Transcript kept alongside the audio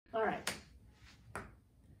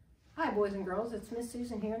boys and girls, it's Miss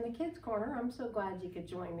Susan here in the Kids Corner. I'm so glad you could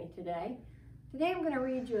join me today. Today I'm going to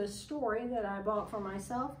read you a story that I bought for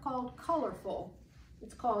myself called Colorful.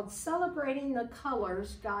 It's called Celebrating the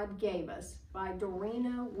Colors God Gave Us by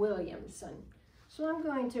Dorena Williamson. So I'm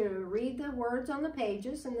going to read the words on the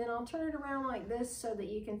pages and then I'll turn it around like this so that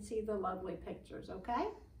you can see the lovely pictures, okay?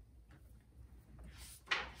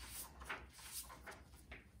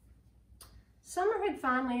 Summer had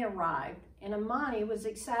finally arrived, and Imani was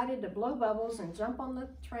excited to blow bubbles and jump on the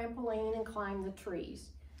trampoline and climb the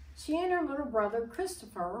trees. She and her little brother,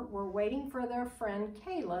 Christopher, were waiting for their friend,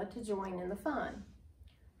 Kayla, to join in the fun.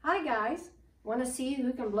 Hi, guys. Want to see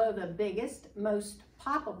who can blow the biggest, most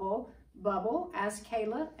poppable bubble? Asked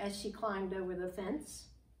Kayla as she climbed over the fence.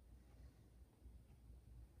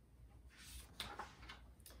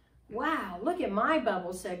 Wow, look at my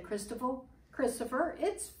bubble, said Christopher,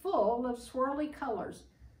 it's full of swirly colors.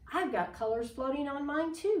 I've got colors floating on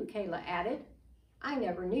mine too, Kayla added. I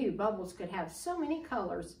never knew bubbles could have so many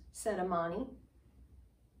colors, said Imani.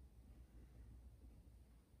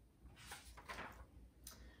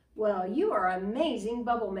 Well, you are amazing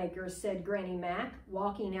bubble makers, said Granny Mac,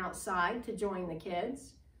 walking outside to join the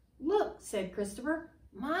kids. Look, said Christopher,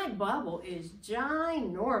 my bubble is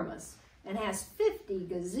ginormous and has 50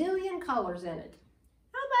 gazillion colors in it.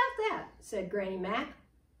 How about that, said Granny Mac.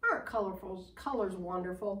 Aren't colors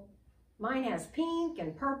wonderful? Mine has pink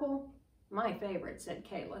and purple. My favorite, said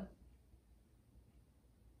Kayla.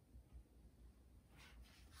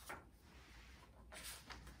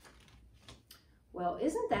 Well,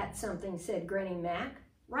 isn't that something, said Granny Mac.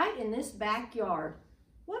 Right in this backyard.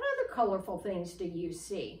 What other colorful things do you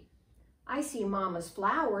see? I see Mama's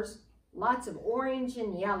flowers. Lots of orange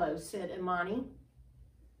and yellow, said Imani.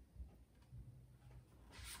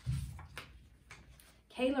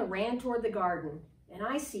 Kayla ran toward the garden, and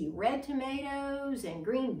I see red tomatoes and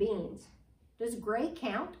green beans. Does gray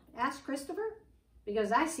count? Asked Christopher.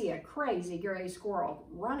 Because I see a crazy gray squirrel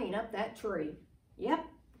running up that tree. Yep,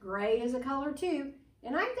 gray is a color too,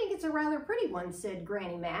 and I think it's a rather pretty one, said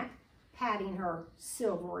Granny Mac, patting her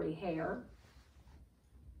silvery hair.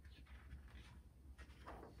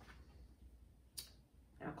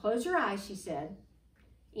 Now close your eyes, she said.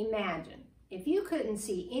 Imagine if you couldn't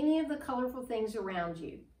see any of the colorful things around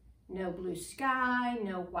you. No blue sky,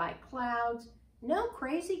 no white clouds, no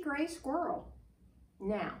crazy gray squirrel.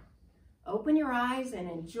 Now, open your eyes and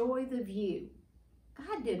enjoy the view.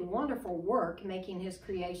 God did wonderful work making his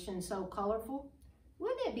creation so colorful.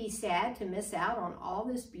 Wouldn't it be sad to miss out on all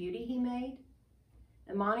this beauty he made?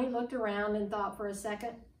 Imani looked around and thought for a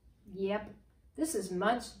second. Yep, this is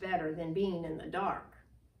much better than being in the dark.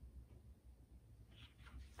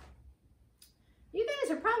 You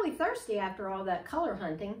guys are probably thirsty after all that color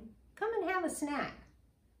hunting. Come and have a snack.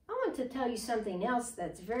 I want to tell you something else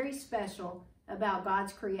that's very special about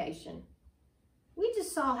God's creation. We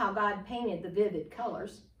just saw how God painted the vivid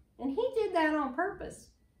colors, and he did that on purpose,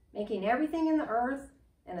 making everything in the earth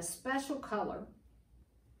in a special color.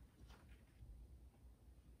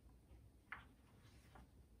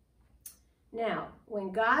 Now,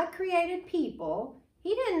 when God created people,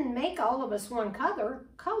 he didn't make all of us one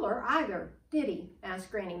color either, did he?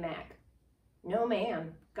 Asked Granny Mac. No,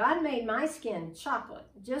 ma'am. God made my skin chocolate,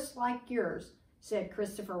 just like yours, said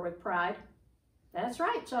Christopher with pride. That's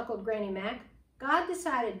right, chuckled Granny Mac. God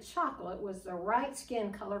decided chocolate was the right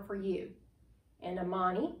skin color for you. And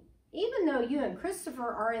Imani, even though you and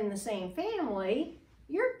Christopher are in the same family,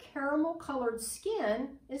 your caramel-colored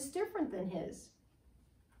skin is different than his.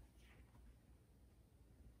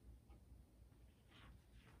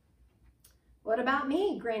 What about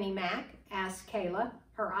me, Granny Mac? Asked Kayla,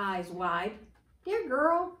 her eyes wide. Dear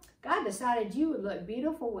girl, God decided you would look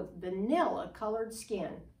beautiful with vanilla-colored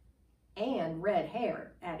skin. And red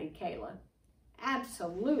hair, added Kayla.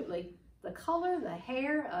 Absolutely. The color, the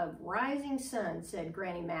hair of rising sun, said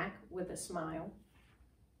Granny Mac with a smile.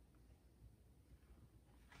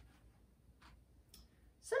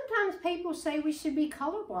 Sometimes people say we should be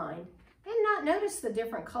colorblind and not notice the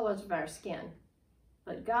different colors of our skin.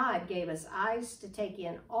 But God gave us eyes to take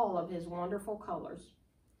in all of his wonderful colors.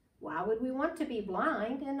 Why would we want to be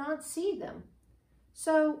blind and not see them?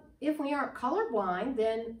 So if we aren't colorblind,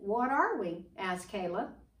 then what are we? Asked Kayla.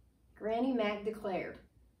 Granny Mac declared,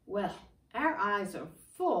 well, our eyes are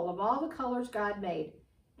full of all the colors God made,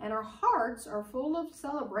 and our hearts are full of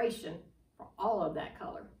celebration for all of that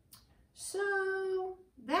color. So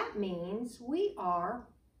that means we are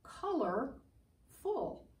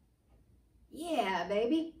colorful. Yeah,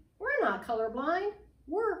 baby, we're not colorblind,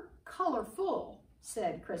 we're colorful,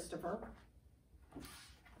 said Christopher.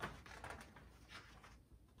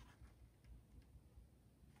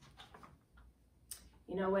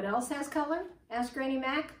 You know what else has color? Asked Granny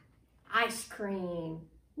Mac. Ice cream.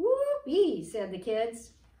 Whoopee, said the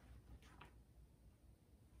kids.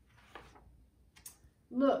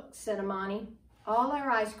 Look, said Amani, all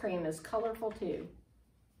our ice cream is colorful too.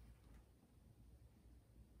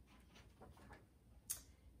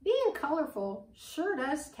 Being colorful sure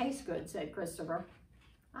does taste good, said Christopher.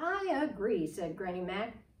 I agree, said Granny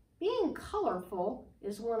Mac. Being colorful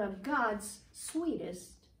is one of God's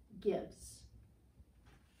sweetest gifts.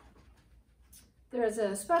 There's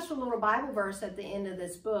a special little Bible verse at the end of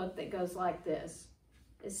this book that goes like this.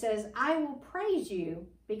 It says, I will praise you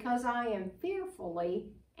because I am fearfully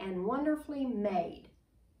and wonderfully made.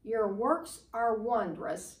 Your works are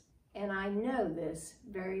wondrous, and I know this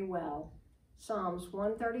very well. Psalms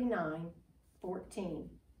 139:14.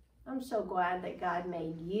 I'm so glad that God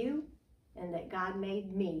made you and that God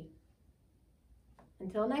made me.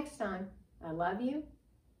 Until next time, I love you,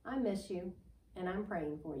 I miss you, and I'm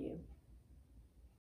praying for you.